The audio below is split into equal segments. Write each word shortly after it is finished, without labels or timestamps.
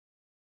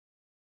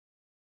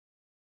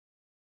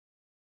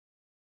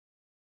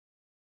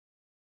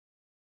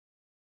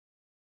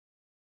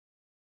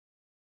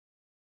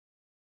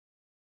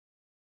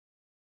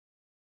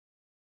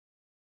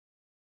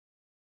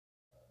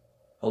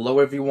Hello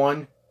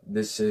everyone,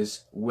 this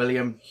is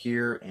William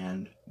here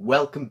and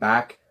welcome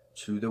back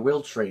to the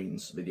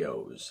Caltrain's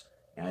videos.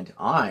 And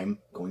I'm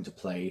going to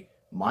play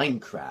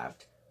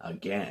Minecraft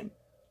again.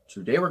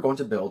 Today we're going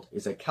to build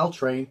is a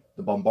Caltrain,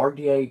 the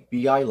Bombardier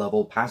BI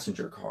level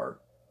passenger car.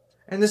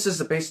 And this is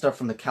the base stuff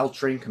from the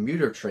Caltrain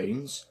commuter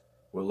trains,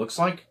 what it looks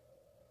like.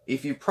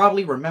 If you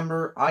probably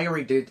remember, I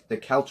already did the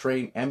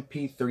Caltrain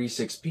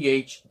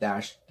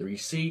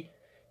MP36PH-3C.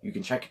 You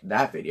can check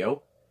that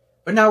video.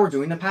 But now we're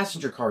doing the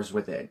passenger cars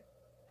with it.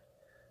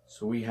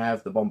 So we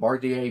have the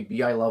Bombardier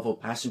BI level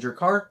passenger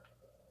car.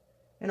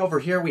 And over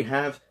here we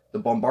have the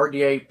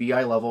Bombardier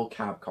BI level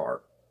cab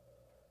car.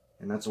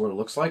 And that's what it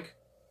looks like.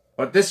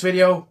 But this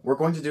video we're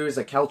going to do is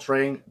the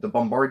Caltrain, the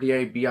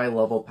Bombardier BI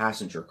level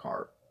passenger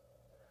car.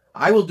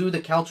 I will do the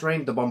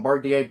Caltrain, the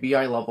Bombardier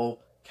BI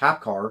level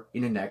cab car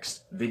in the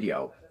next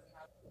video.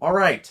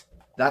 Alright,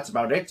 that's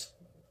about it.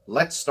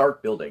 Let's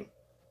start building.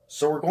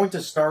 So we're going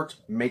to start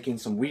making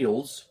some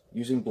wheels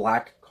using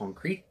black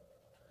concrete.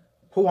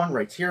 Put one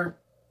right here,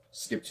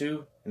 skip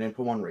two, and then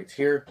put one right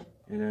here,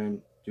 and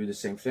then do the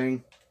same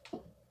thing.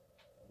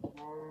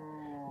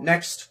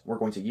 Next, we're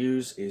going to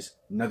use is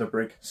nether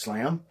brick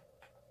slam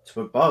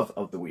to above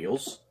of the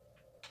wheels.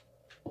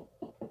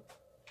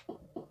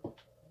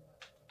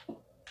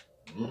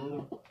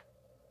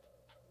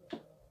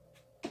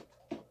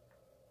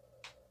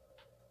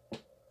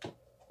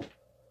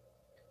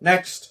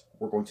 Next,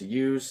 we're going to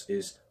use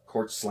is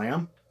quartz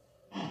slam.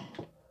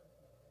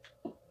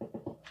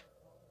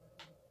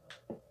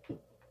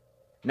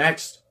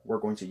 Next, we're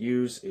going to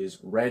use is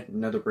red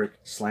nether brick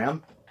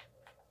slam.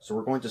 So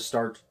we're going to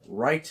start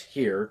right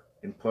here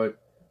and put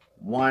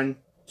 1,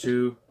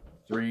 2,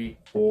 3,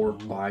 4,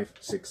 5,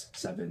 6,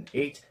 7,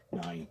 8,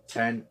 9,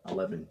 10,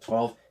 11,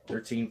 12,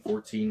 13,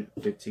 14,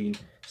 15,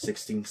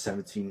 16,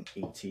 17,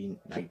 18,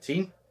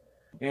 19.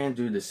 And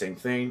do the same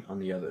thing on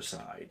the other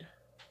side.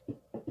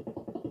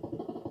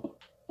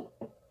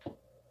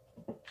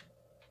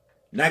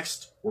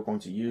 Next, we're going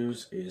to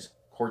use is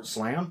quartz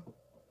slam.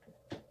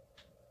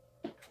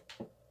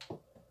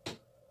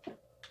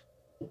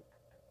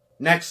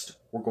 Next,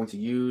 we're going to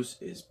use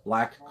is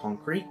black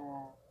concrete.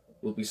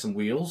 Will be some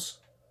wheels.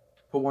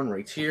 Put one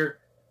right here,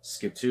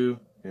 skip two,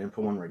 and then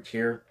put one right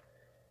here,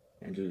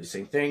 and do the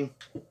same thing.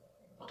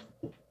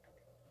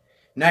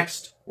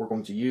 Next, we're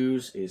going to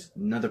use is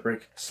nether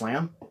brick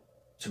slam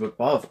to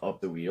above of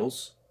the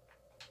wheels.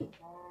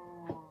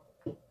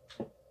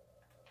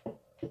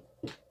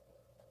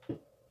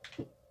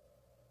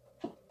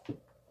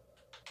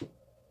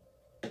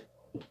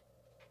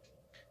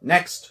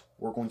 Next,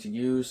 we're going to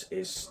use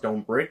is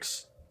stone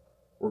bricks.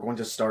 We're going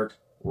to start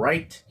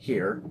right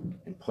here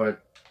and put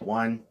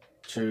 1,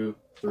 2,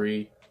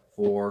 3,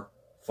 4,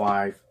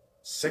 5,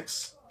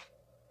 6.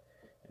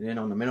 And then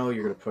on the middle,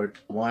 you're going to put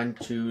 1,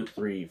 2,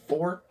 3,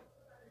 4.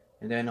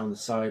 And then on the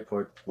side,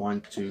 put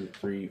 1, 2,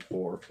 3,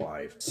 4,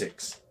 5,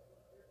 6.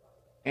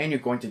 And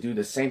you're going to do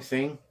the same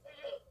thing.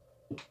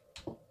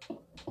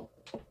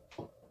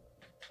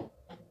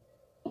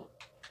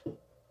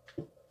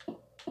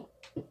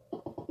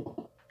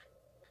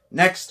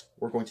 Next,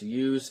 we're going to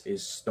use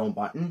is stone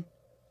button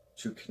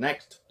to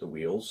connect the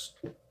wheels.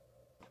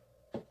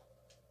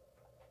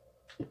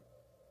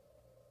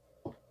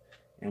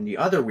 And the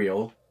other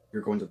wheel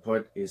you're going to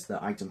put is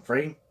the item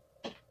frame.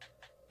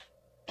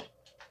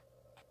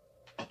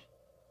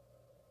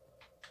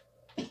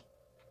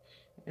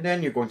 And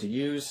then you're going to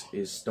use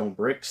is stone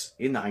bricks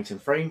in the item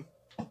frame.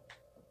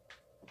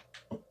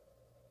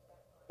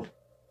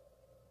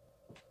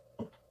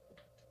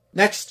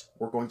 Next,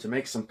 we're going to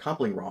make some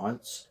coupling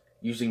rods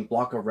using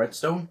block of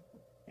redstone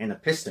and a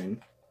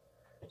piston.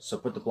 So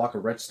put the block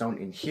of redstone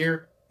in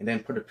here and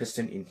then put a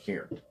piston in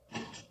here.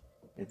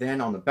 And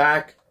then on the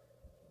back,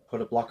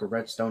 put a block of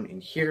redstone in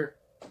here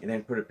and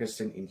then put a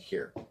piston in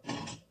here.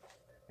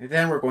 And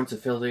then we're going to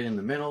fill it in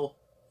the middle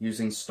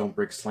using stone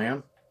brick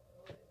slam.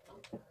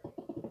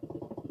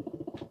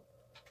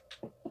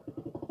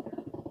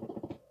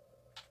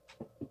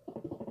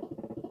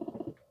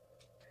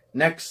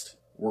 Next,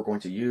 we're going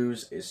to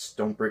use is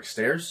stone brick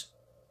stairs.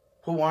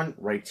 Put one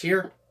right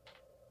here,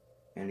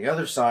 and the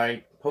other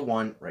side, put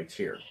one right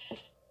here.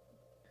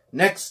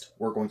 Next,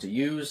 we're going to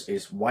use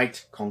is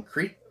white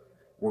concrete.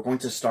 We're going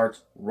to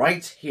start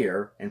right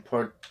here and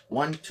put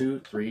 1, 2,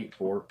 3,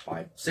 4,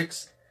 5,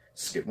 6.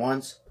 Skip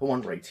once, put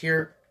one right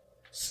here,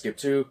 skip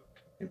two,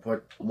 and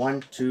put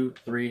 1, 2,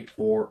 3,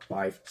 4,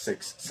 5,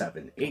 6,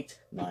 7, 8,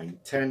 9,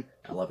 10,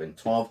 11,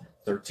 12,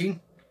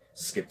 13.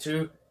 Skip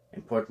two,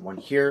 and put one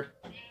here,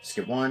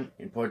 skip one,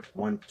 and put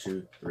 1,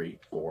 2, 3,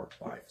 4,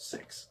 5,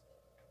 6.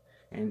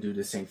 And do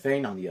the same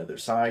thing on the other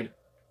side.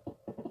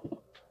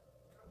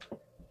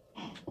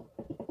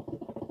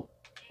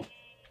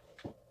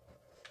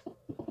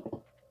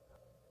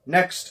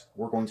 Next,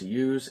 we're going to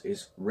use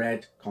is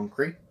red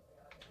concrete.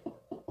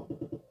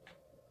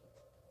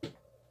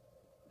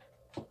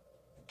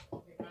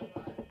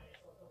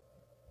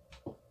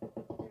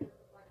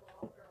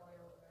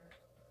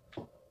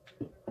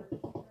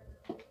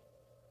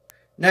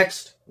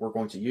 Next, we're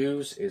going to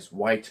use is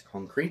white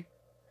concrete.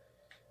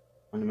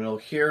 On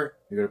middle here,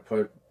 you're going to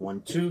put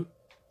 1, 2.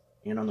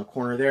 And on the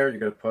corner there, you're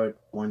going to put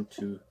 1,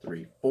 2,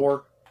 3,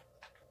 4.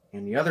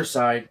 And the other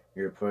side,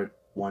 you're going to put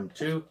 1,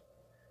 2.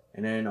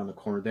 And then on the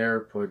corner there,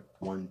 put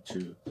 1,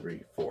 2,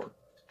 3, 4.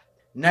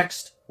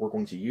 Next, we're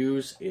going to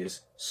use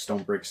is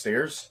stone brick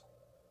stairs.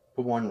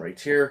 Put one right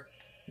here,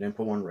 and then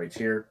put one right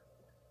here.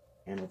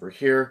 And over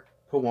here,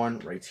 put one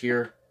right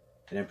here,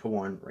 and then put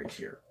one right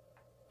here.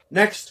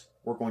 Next,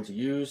 we're going to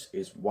use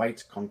is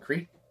white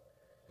concrete.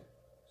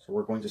 So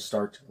we're going to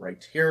start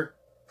right here,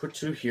 put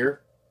 2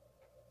 here,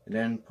 and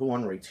then put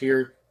one right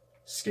here,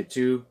 skip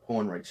 2, put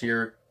one right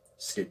here,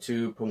 skip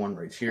 2, put one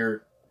right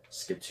here,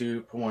 skip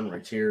 2, put one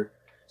right here,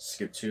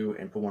 skip 2,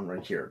 and put one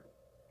right here.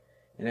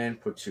 And then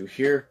put 2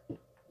 here,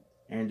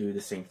 and do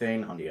the same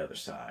thing on the other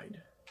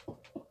side.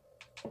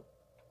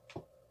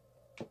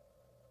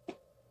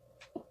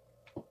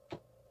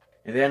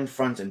 And then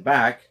front and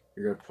back,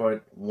 you're going to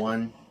put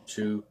 1,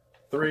 2,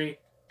 3,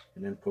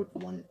 and then put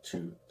 1,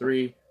 2,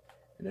 3,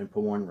 and then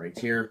put one right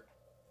here.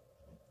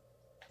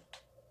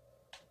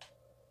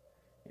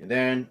 And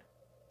then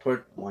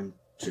put 1,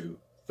 2,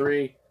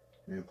 3,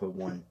 and then put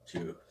 1,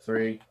 2,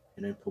 3,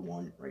 and then put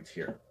one right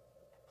here.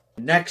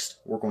 Next,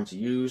 we're going to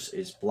use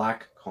is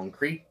black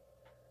concrete.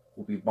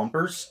 Will be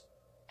bumpers.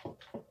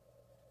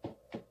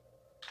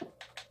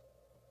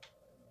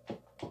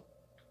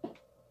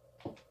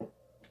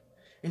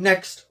 And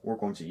next, we're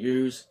going to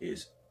use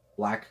is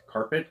black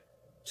carpet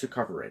to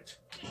cover it.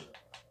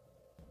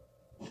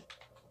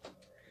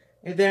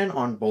 And then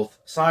on both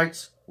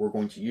sides, we're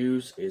going to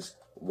use is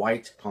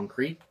white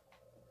concrete.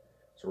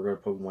 So we're going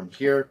to put one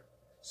here,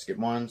 skip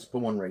ones,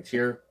 put one right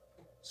here,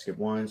 skip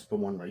ones, put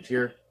one right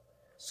here,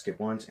 skip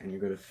ones, and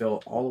you're going to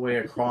fill all the way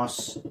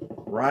across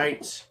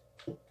right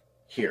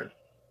here.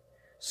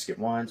 Skip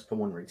ones, put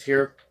one right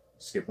here,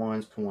 skip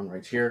ones, put one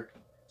right here,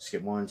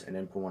 skip ones, and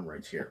then put one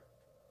right here.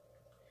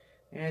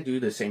 And do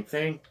the same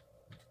thing.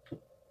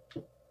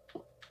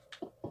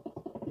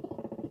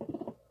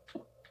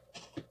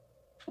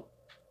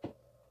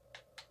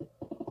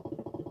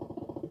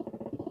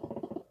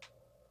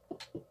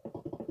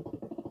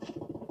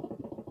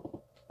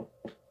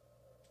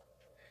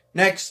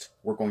 Next,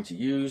 we're going to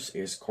use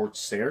is quartz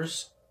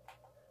stairs.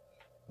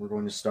 We're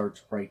going to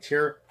start right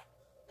here,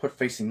 put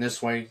facing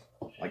this way,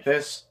 like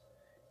this,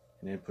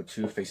 and then put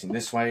 2 facing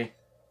this way,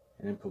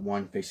 and then put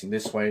 1 facing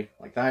this way,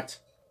 like that.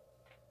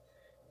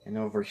 And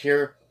over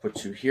here, put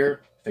 2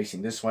 here,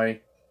 facing this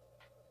way.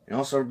 And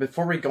also,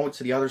 before we go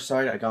to the other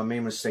side, I got a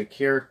main mistake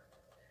here.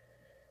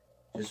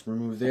 Just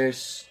remove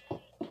this,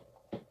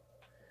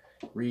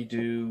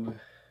 redo,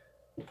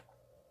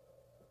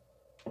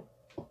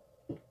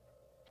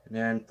 and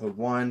then put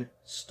 1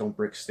 stone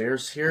brick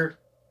stairs here.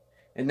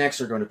 And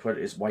next we're going to put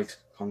is white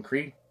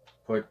concrete.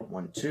 Put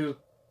 1, 2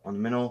 on the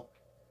middle.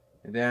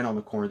 And then on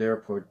the corner there,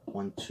 put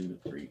 1, 2,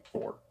 3,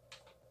 4.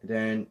 And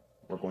then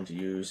we're going to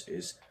use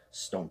is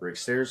stone brick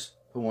stairs.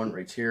 Put 1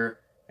 right here,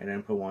 and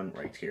then put 1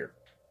 right here.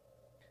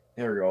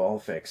 There we go, all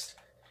fixed.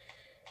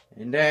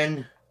 And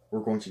then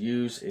we're going to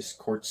use is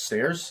quartz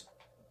stairs.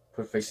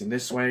 Put facing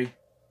this way,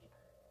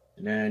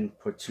 and then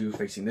put 2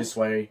 facing this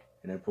way,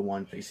 and then put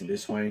 1 facing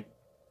this way.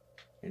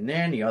 And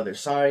then the other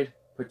side,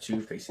 put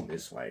 2 facing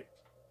this way.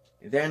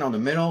 And then on the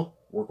middle,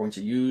 we're going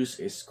to use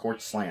is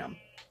quartz slam.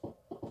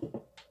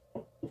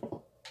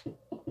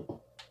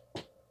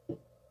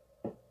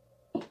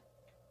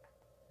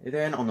 And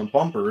then on the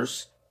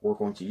bumpers, we're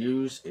going to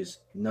use is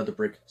another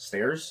brick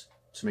stairs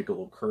to make a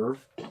little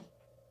curve.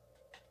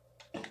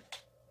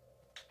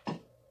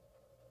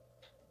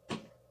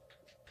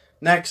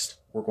 Next,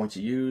 we're going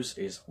to use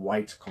is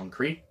white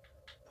concrete.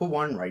 Put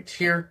 1 right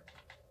here,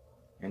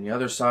 and the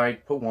other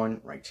side, put 1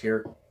 right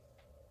here.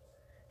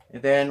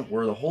 And then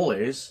where the hole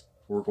is,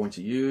 we're going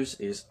to use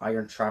is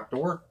iron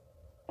trapdoor.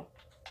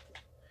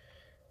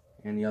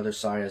 And the other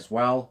side as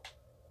well.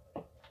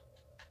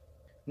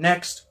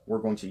 Next, we're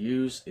going to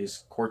use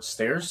is quartz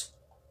stairs.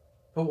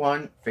 Put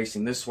 1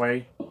 facing this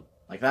way,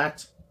 like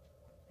that.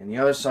 And the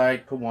other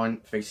side, put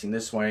 1 facing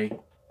this way,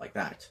 like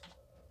that.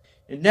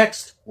 And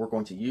next, we're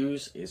going to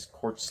use is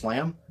quartz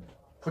slam.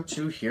 Put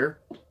 2 here.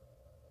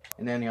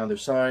 And then the other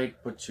side,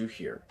 put 2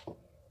 here.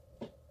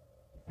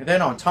 And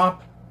then on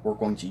top, we're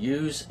going to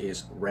use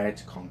is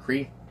red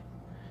concrete.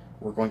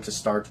 We're going to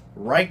start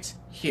right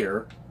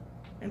here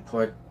and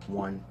put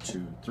 1,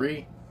 2,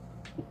 3.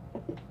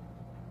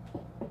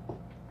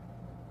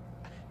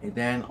 And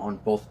then on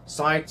both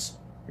sides,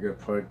 you're going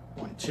to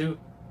put 1, 2.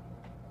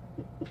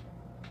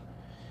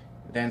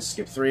 And then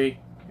skip 3,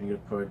 and you're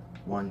going to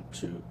put 1,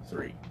 2,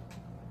 3.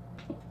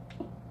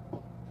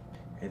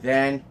 And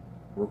then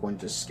we're going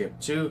to skip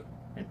 2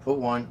 and put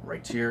 1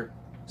 right here.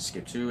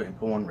 Skip 2 and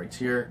put 1 right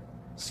here.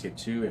 Skip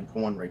 2 and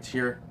put 1 right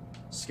here.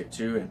 Skip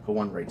 2 and put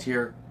 1 right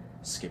here.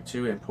 Skip 2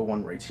 and put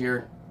 1 right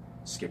here.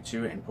 Skip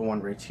 2 and put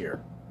 1 right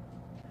here.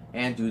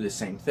 And do the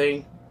same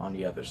thing on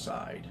the other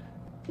side.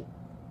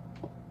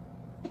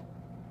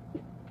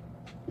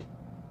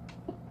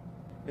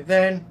 And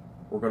then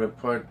we're going to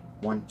put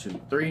 1,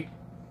 2, 3.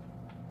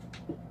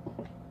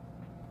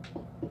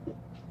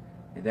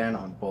 And then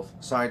on both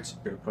sides,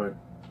 we're going to put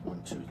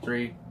 1, 2,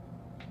 3.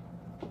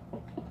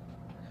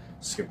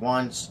 Skip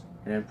once,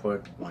 and then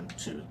put 1,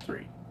 2,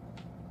 3.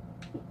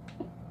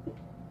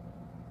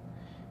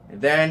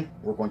 And then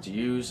we're going to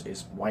use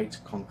is white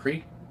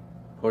concrete.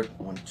 Put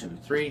 1, 2,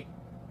 3.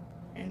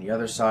 And the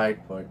other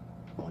side, put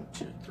 1,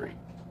 2, 3.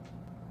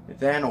 And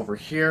then over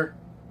here,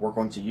 we're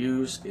going to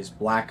use is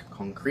black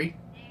concrete.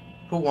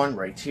 Put one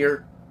right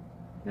here,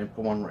 and then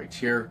put one right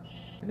here,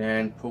 and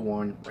then put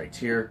one right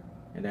here,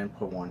 and then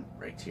put one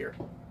right here.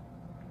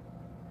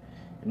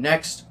 And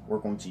next, we're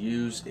going to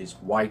use is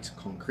white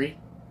concrete.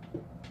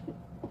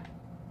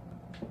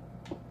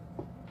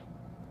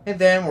 And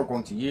then we're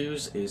going to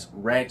use is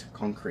red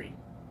concrete.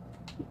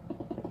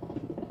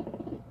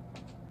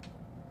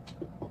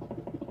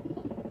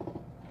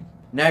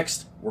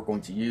 Next, we're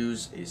going to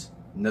use is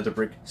nether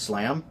brick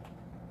slam.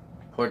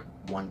 Put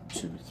 1,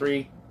 2,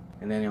 3.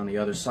 And then on the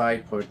other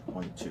side, put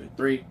 1, 2,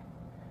 3. And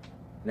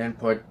then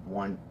put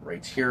one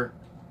right here.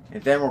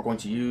 And then we're going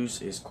to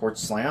use is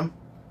quartz slam.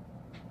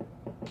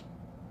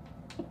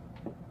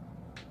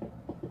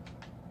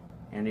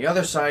 And the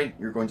other side,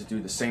 you're going to do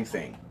the same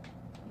thing.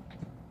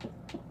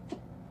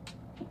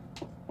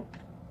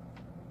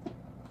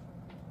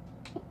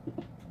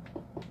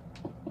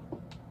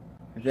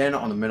 And then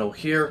on the middle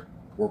here,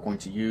 we're going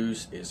to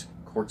use is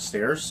quartz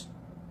stairs.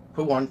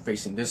 Put one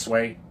facing this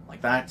way,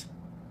 like that.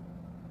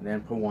 And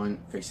then put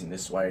one facing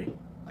this way,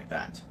 like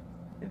that.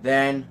 And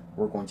then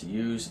we're going to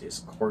use is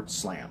quartz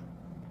slam.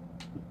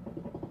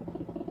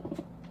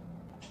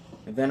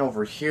 And then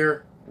over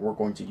here, we're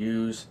going to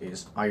use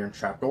is iron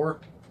trapdoor.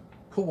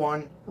 Put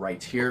one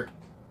right here.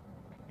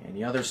 And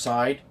the other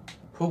side,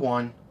 put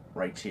one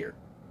right here.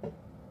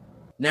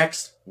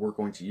 Next, we're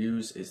going to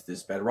use is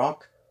this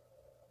bedrock.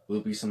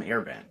 Will be some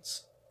air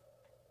vents.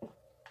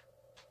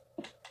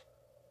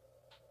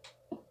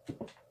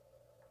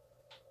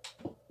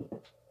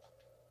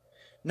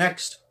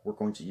 Next, we're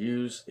going to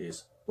use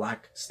is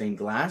black stained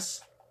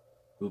glass.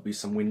 Will be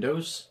some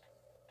windows.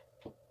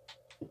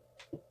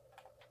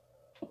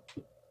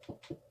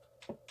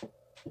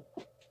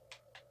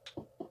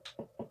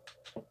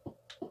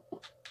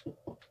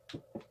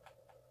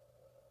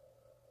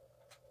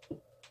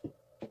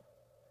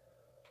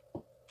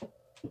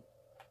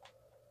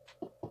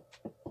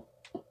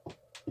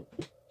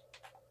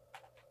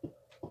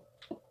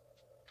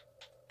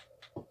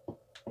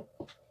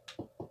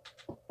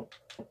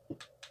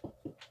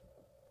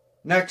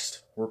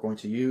 Next, we're going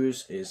to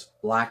use is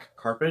black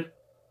carpet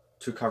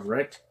to cover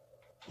it.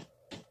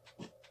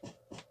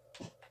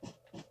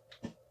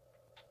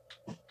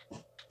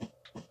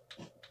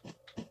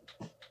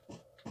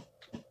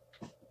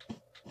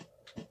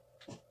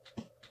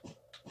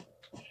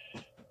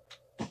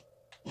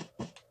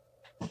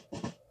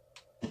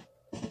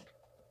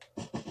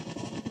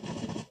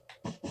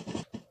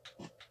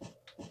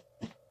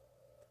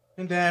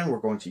 And then we're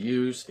going to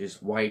use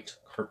is white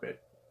carpet.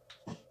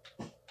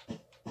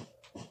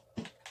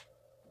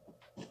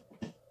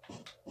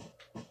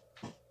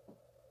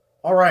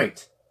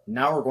 Alright,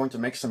 now we're going to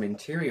make some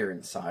interior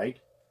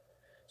inside.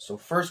 So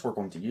first we're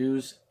going to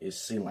use is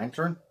sea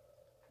lantern.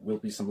 Will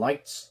be some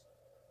lights.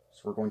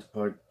 So we're going to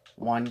put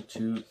 1,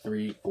 2,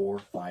 3, 4,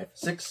 5,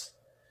 6.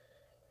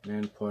 And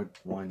then put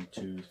 1,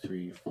 2,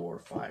 3, 4,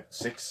 5,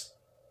 6.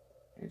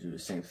 And do the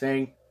same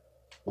thing.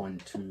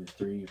 1, 2,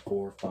 3,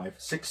 4, 5,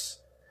 6.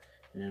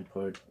 And then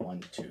put 1,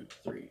 2,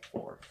 3,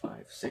 4,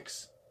 5,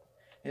 6.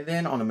 And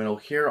then on the middle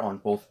here on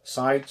both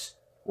sides,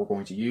 we're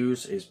going to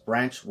use is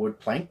branch wood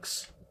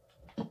planks.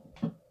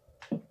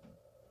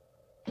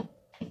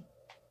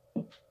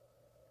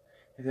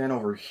 And then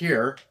over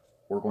here,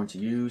 we're going to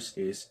use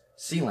is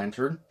sea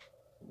lantern.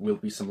 Will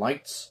be some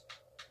lights.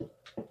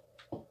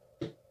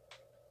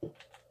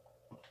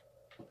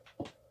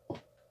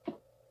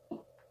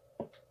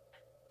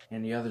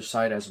 And the other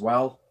side as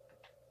well.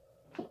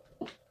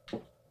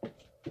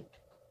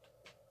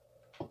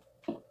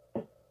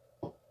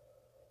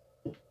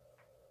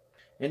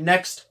 And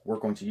next, we're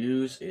going to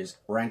use is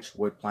branch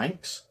wood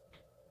planks.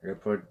 We're going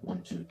to put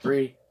 1, 2,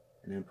 3,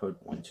 and then put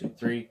 1, 2,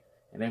 3,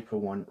 and then put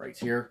one right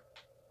here.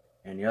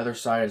 And the other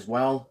side as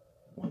well.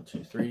 1,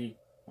 2, 3,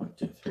 1,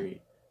 2,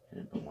 3, and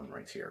then put one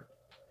right here.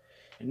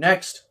 And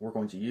next, we're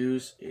going to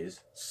use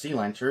is sea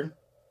lantern.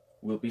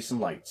 Will be some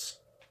lights.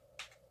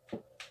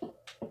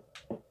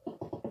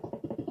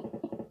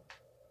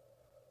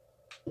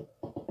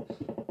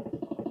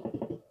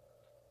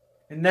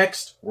 And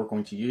next, we're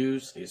going to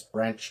use is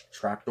branch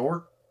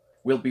trapdoor.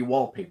 Will be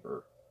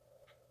wallpaper.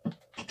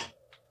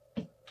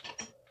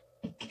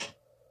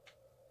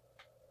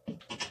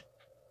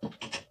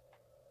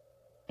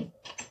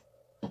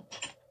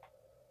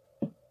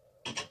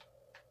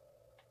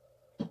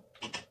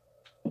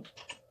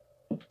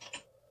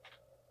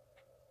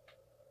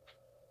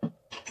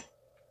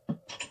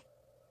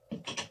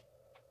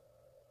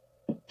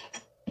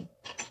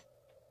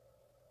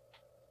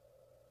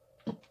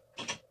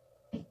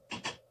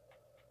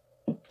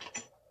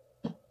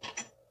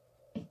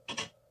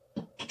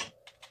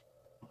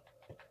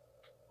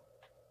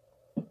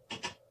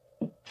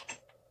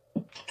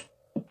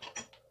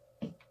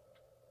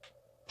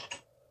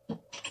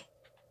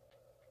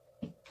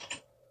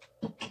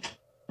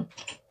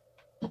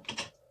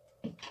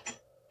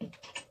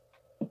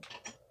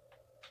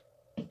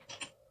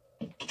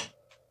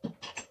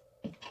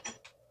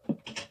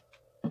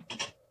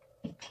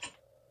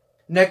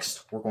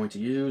 Next, we're going to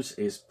use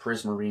is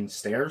prismarine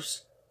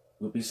stairs.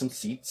 Will be some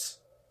seats.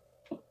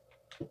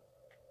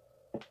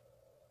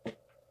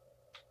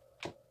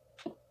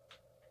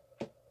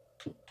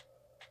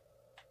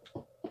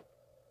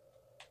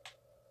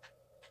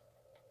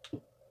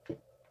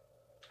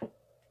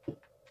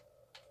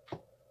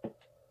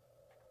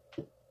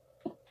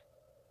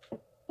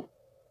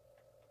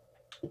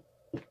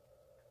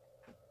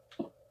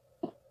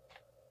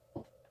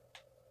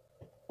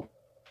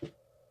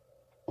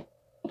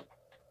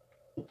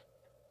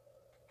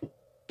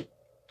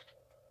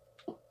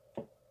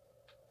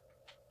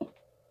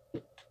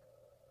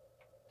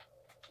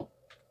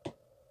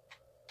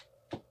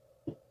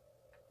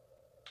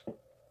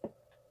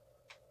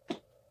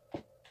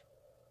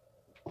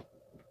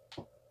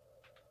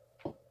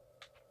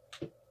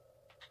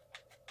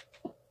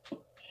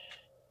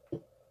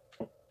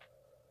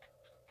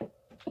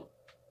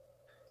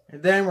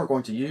 And then we're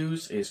going to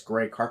use is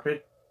gray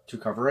carpet to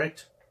cover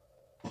it.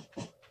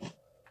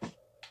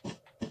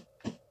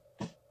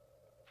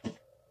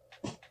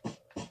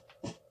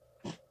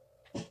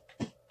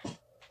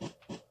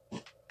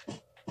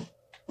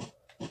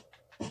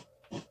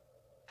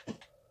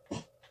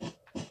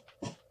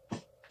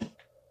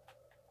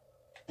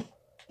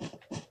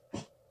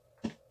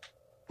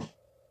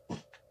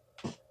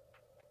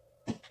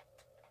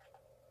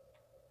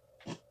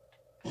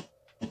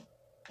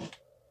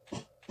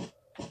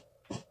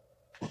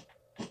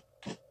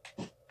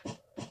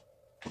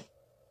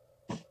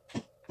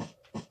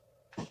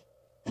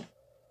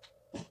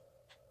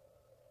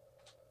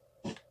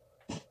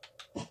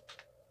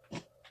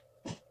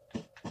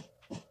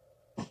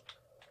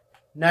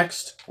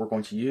 Next, we're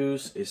going to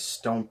use is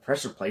stone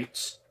pressure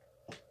plates.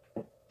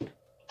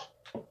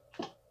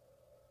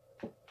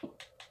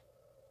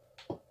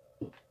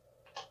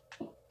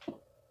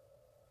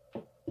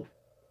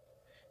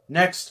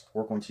 Next,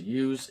 we're going to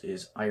use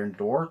is iron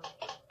door.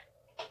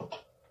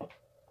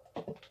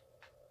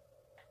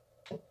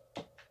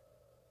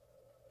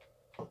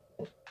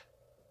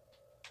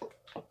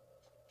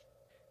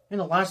 And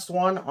the last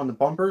one on the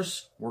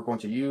bumpers we're going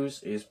to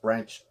use is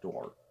branch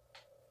door.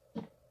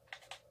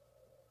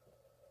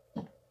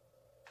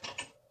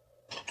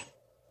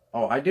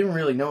 Oh, I didn't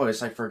really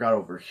notice, I forgot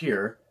over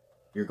here.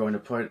 You're going to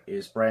put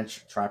is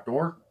branch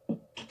trapdoor.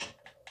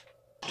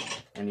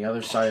 And the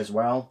other side as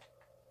well.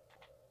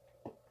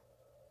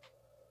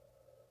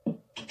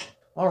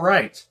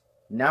 Alright,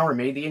 now we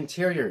made the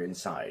interior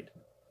inside.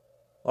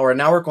 Alright,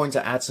 now we're going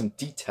to add some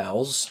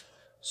details.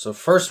 So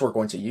first we're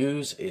going to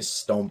use is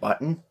stone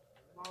button.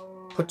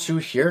 Put 2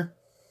 here.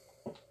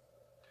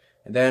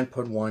 And then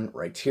put 1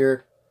 right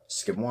here.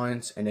 Skip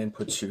once, and then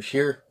put 2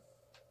 here.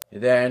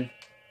 And then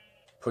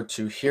put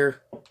 2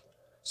 here,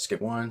 skip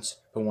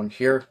once, put 1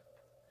 here,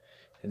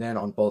 and then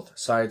on both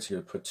sides you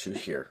put 2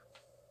 here.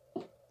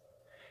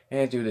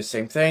 And do the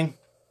same thing.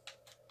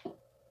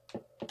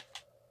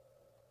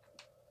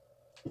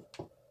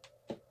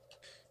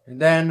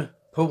 And then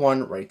put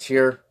 1 right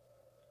here,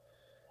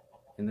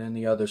 and then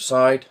the other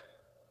side,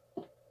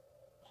 and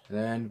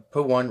then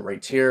put 1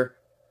 right here,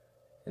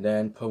 and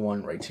then put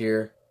 1 right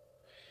here,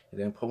 and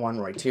then put 1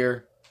 right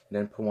here, and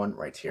then put 1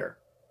 right here.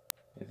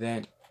 And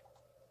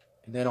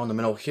then on the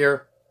middle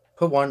here,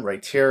 put 1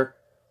 right here,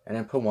 and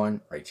then put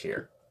 1 right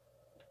here.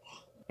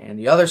 And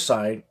the other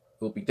side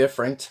will be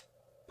different.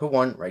 Put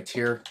 1 right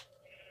here,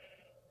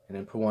 and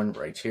then put 1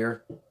 right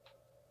here,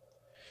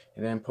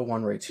 and then put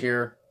 1 right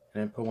here,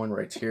 and then put 1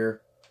 right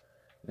here,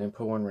 and then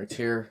put 1 right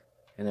here,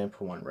 and then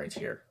put 1 right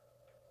here.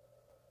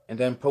 And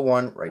then put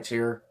 1 right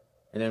here,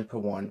 and then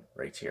put 1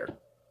 right here.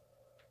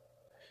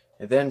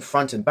 And then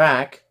front and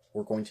back,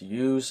 we're going to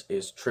use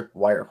is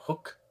tripwire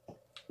hook.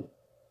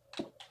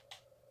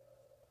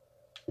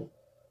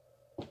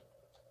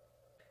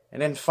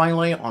 And then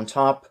finally, on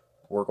top,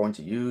 we're going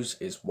to use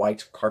is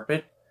white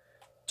carpet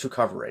to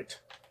cover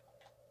it.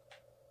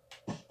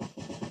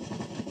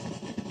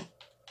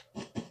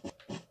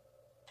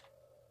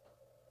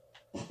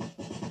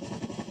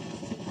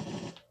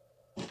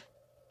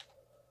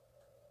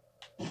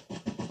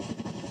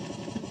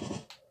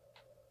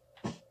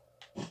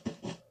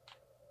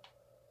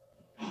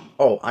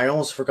 Oh, I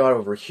almost forgot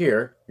over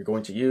here, you're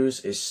going to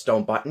use is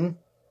stone button.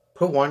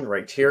 Put 1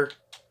 right here,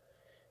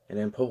 and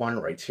then put 1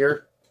 right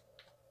here.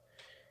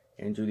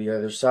 And do the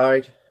other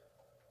side.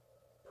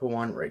 Put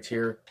 1 right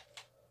here,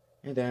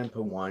 and then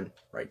put 1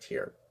 right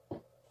here.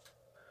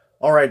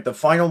 Alright, the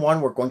final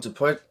one we're going to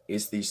put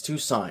is these 2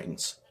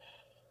 signs.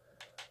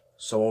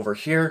 So over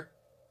here,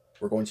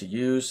 we're going to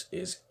use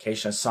is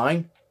acacia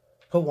sign.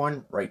 Put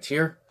 1 right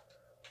here.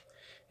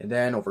 And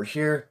then over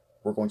here,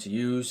 we're going to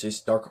use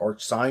is dark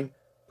arch sign.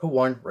 Put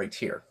 1 right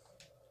here.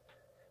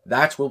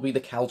 That will be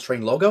the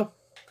Caltrain logo.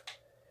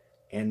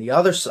 And the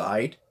other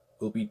side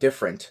will be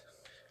different.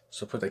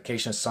 So put the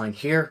acacia sign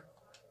here,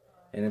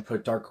 and then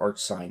put dark arch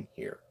sign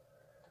here.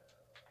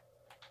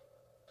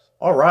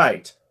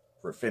 Alright,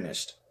 we're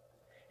finished.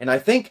 And I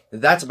think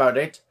that's about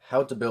it,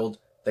 how to build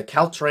the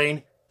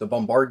Caltrain, the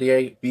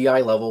Bombardier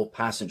BI level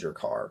passenger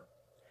car.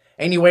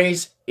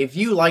 Anyways, if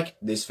you like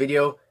this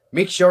video,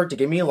 Make sure to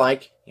give me a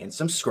like and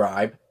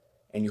subscribe,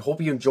 and you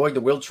hope you enjoyed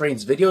the Wheel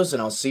Trains videos,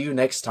 and I'll see you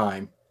next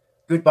time.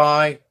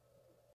 Goodbye.